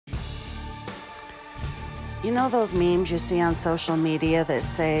You know those memes you see on social media that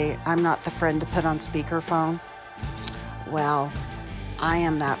say, "I'm not the friend to put on speakerphone"? Well, I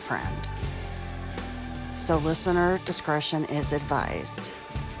am that friend. So listener discretion is advised.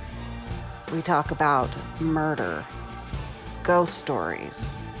 We talk about murder, ghost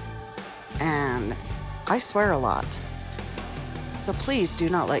stories, and I swear a lot. So please do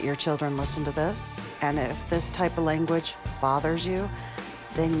not let your children listen to this. And if this type of language bothers you,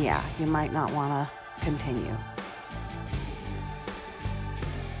 then yeah, you might not want to continue.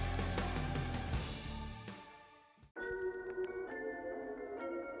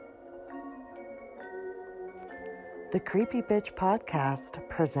 The Creepy Bitch Podcast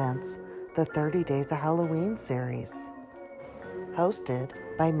presents the 30 Days of Halloween series, hosted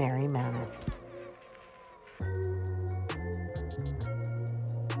by Mary Manis.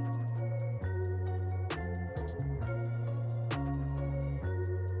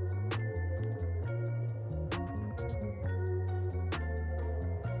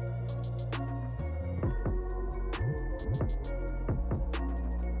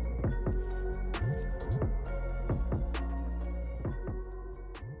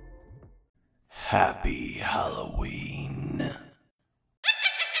 Happy Halloween.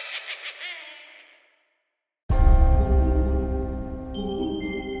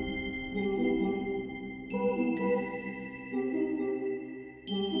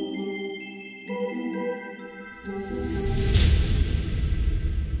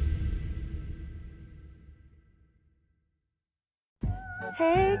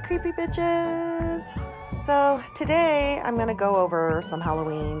 Hey, creepy bitches! So today I'm going to go over some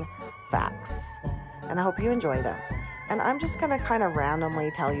Halloween facts, and I hope you enjoy them. And I'm just going to kind of randomly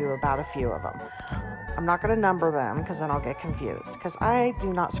tell you about a few of them. I'm not going to number them because then I'll get confused, because I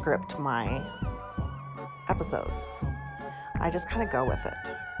do not script my episodes. I just kind of go with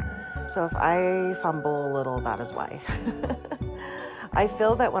it. So if I fumble a little, that is why. I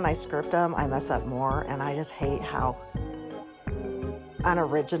feel that when I script them, I mess up more, and I just hate how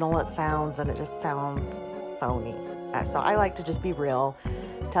unoriginal it sounds, and it just sounds phony. So I like to just be real,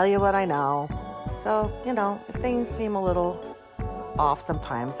 tell you what I know. So, if things seem a little off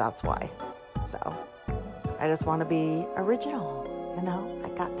sometimes, that's why. So I just want to be original, I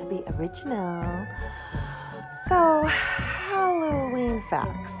got to be original. So, Halloween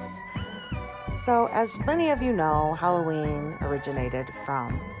facts. So, as many of you know, Halloween originated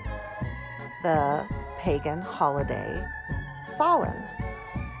from the pagan holiday Samhain.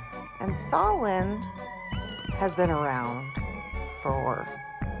 And Samhain has been around for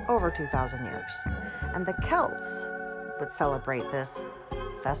over 2,000 years. And the Celts would celebrate this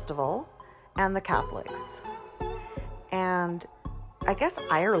festival, and the Catholics. And I guess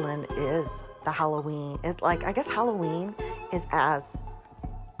Ireland is the Halloween. I guess Halloween is as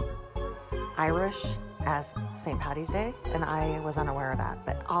Irish as St. Paddy's Day, and I was unaware of that.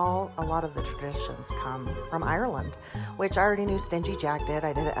 But a lot of the traditions come from Ireland, which I already knew Stingy Jack did.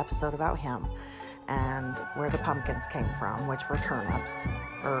 I did an episode about him and where the pumpkins came from, which were turnips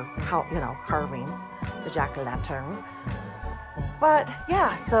or carvings, the jack-o'-lantern. But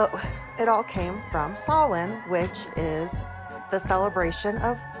yeah, so it all came from Samhain, which is the celebration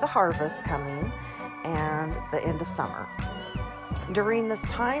of the harvest coming and the end of summer. During this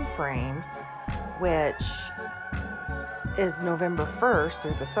time frame, which is November 1st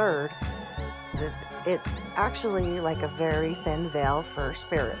through the 3rd, it's actually like a very thin veil for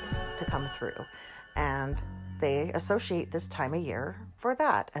spirits to come through. And they associate this time of year for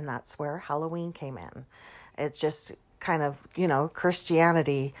that. And that's where Halloween came in. It's just kind of,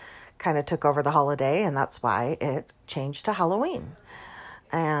 Christianity kind of took over the holiday, and that's why it changed to Halloween.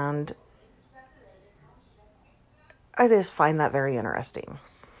 And I just find that very interesting.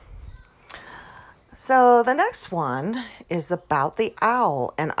 So the next one is about the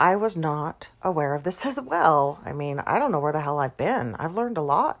owl, and I was not aware of this as well. I mean, I don't know where the hell I've been. I've learned a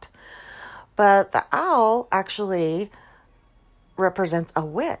lot. But the owl actually represents a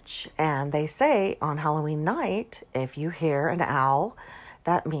witch, and they say on Halloween night, if you hear an owl,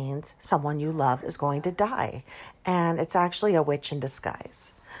 that means someone you love is going to die. And it's actually a witch in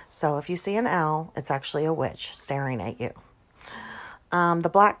disguise. So if you see an owl, it's actually a witch staring at you. The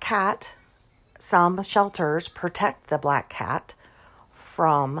black cat. Some shelters protect the black cat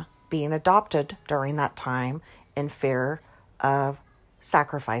from being adopted during that time in fear of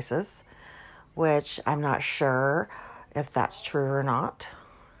sacrifices, which I'm not sure if that's true or not.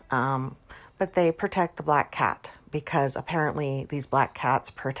 But they protect the black cat because apparently these black cats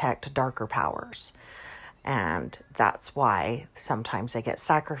protect darker powers. And that's why sometimes they get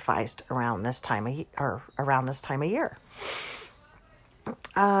sacrificed around this time of year.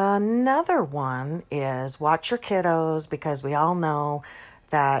 Another one is watch your kiddos, because we all know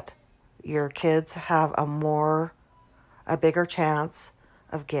that your kids have a bigger chance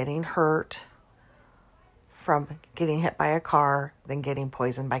of getting hurt from getting hit by a car than getting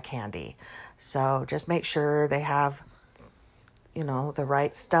poisoned by candy. So just make sure they have, the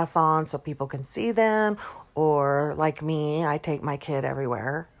right stuff on so people can see them. Or like me, I take my kid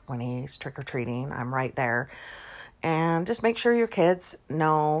everywhere when he's trick-or-treating. I'm right there. And just make sure your kids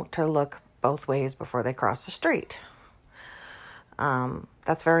know to look both ways before they cross the street.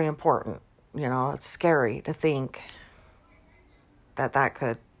 That's very important. It's scary to think that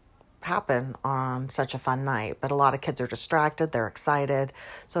could happen on such a fun night. But a lot of kids are distracted. They're excited.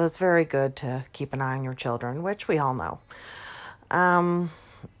 So it's very good to keep an eye on your children, which we all know.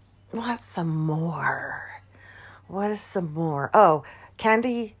 What's some more? What is some more? Oh,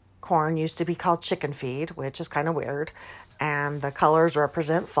 candy corn used to be called chicken feed, which is kind of weird. And the colors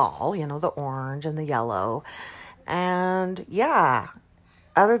represent fall, the orange and the yellow. And yeah,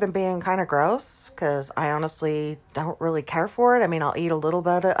 other than being kind of gross, because I honestly don't really care for it. I mean, I'll eat a little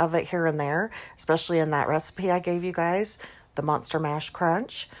bit of it here and there, especially in that recipe I gave you guys, the Monster Mash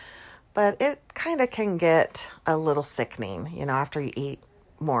Crunch. But it kind of can get a little sickening, after you eat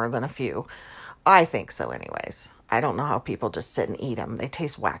more than a few. I think so anyways. I don't know how people just sit and eat them. They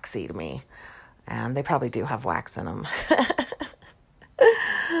taste waxy to me. And they probably do have wax in them.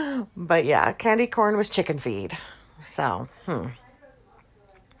 But yeah, candy corn was chicken feed. So, And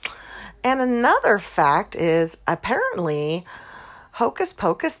another fact is apparently Hocus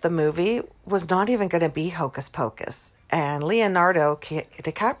Pocus, the movie, was not even going to be Hocus Pocus. And Leonardo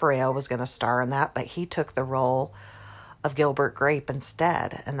DiCaprio was going to star in that, but he took the role of Gilbert Grape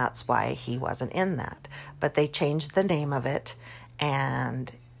instead, and that's why he wasn't in that. But they changed the name of it,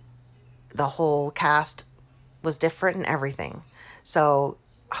 and the whole cast was different and everything. So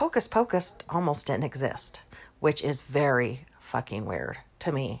Hocus Pocus almost didn't exist, which is very fucking weird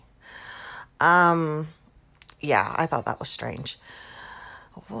to me. Yeah, I thought that was strange.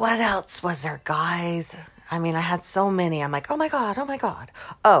 What else was there, guys? I mean, I had so many. I'm like, oh my God.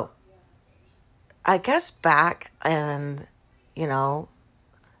 Oh, I guess back in, the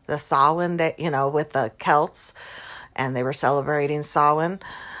Samhain day, with the Celts, and they were celebrating Samhain,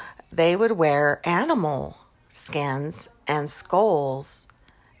 they would wear animal skins and skulls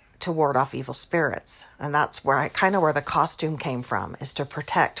to ward off evil spirits. And that's where where the costume came from, is to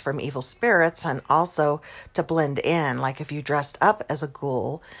protect from evil spirits and also to blend in. Like if you dressed up as a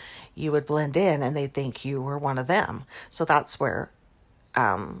ghoul, you would blend in and they'd think you were one of them. So that's where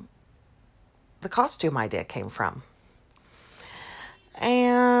the costume idea came from.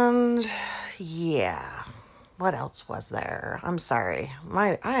 And yeah, what else was there? I'm sorry.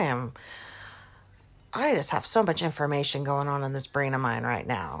 I just have so much information going on in this brain of mine right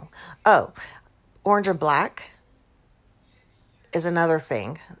now. Oh, orange and black is another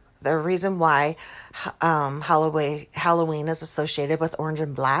thing. The reason why Halloween is associated with orange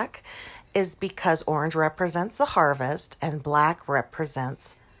and black is because orange represents the harvest and black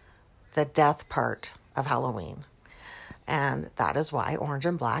represents the death part of Halloween. And that is why orange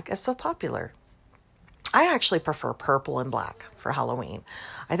and black is so popular. I actually prefer purple and black for Halloween.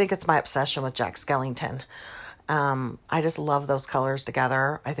 I think it's my obsession with Jack Skellington. I just love those colors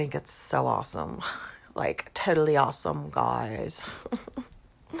together. I think it's so awesome. Like, totally awesome, guys.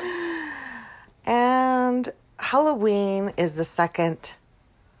 And Halloween is the second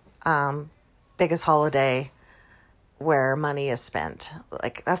biggest holiday where money is spent.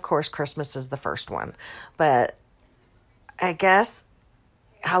 Like, of course, Christmas is the first one. But I guess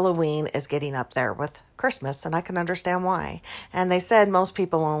Halloween is getting up there with Christmas, and I can understand why. And they said most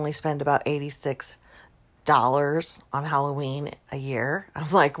people only spend about $86 on Halloween a year.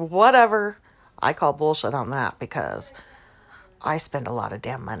 I'm like, whatever. I call bullshit on that because I spend a lot of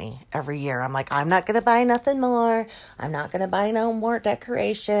damn money every year. I'm like, I'm not going to buy nothing more. I'm not going to buy no more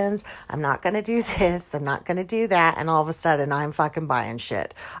decorations. I'm not going to do this. I'm not going to do that. And all of a sudden, I'm fucking buying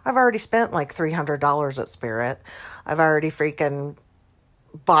shit. I've already spent like $300 at Spirit. I've already freaking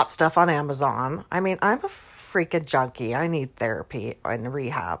bought stuff on Amazon. I mean, I'm a freaking junkie. I need therapy and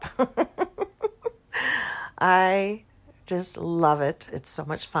rehab. I just love it. It's so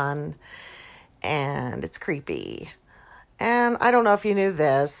much fun. And it's creepy. And I don't know if you knew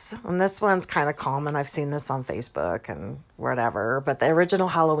this, and this one's kind of common. I've seen this on Facebook and whatever, but the original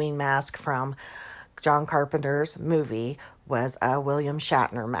Halloween mask from John Carpenter's movie was a William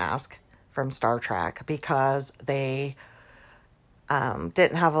Shatner mask from Star Trek, because they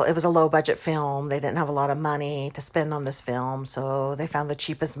didn't have, it was a low budget film. They didn't have a lot of money to spend on this film, so they found the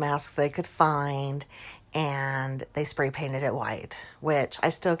cheapest mask they could find, and they spray painted it white, which I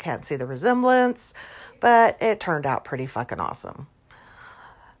still can't see the resemblance, but it turned out pretty fucking awesome.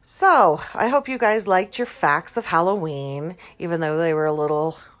 So, I hope you guys liked your facts of Halloween, even though they were a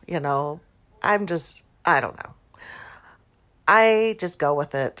little, I don't know. I just go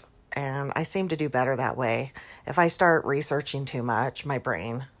with it, and I seem to do better that way. If I start researching too much, my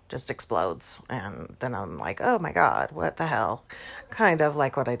brain just explodes, and then I'm like, oh my God, what the hell? Kind of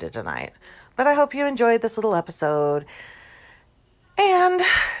like what I did tonight. But I hope you enjoyed this little episode. And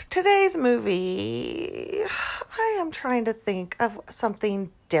today's movie, I am trying to think of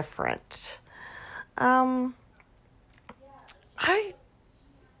something different. I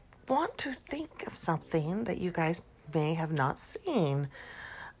want to think of something that you guys may have not seen.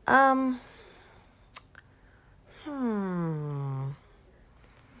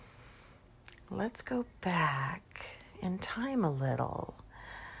 Let's go back in time a little.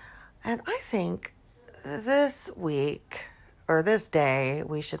 And I think this week, or this day,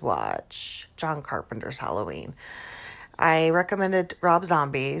 we should watch John Carpenter's Halloween. I recommended Rob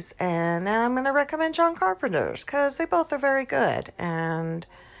Zombie's, and now I'm going to recommend John Carpenter's, because they both are very good. And,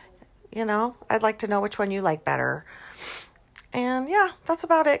 I'd like to know which one you like better. And yeah, that's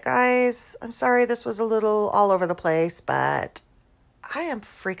about it, guys. I'm sorry this was a little all over the place, but I am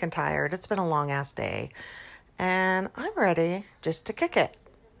freaking tired. It's been a long ass day, and I'm ready just to kick it.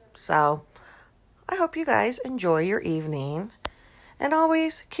 So I hope you guys enjoy your evening, and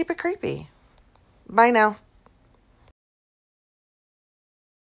always keep it creepy. Bye now.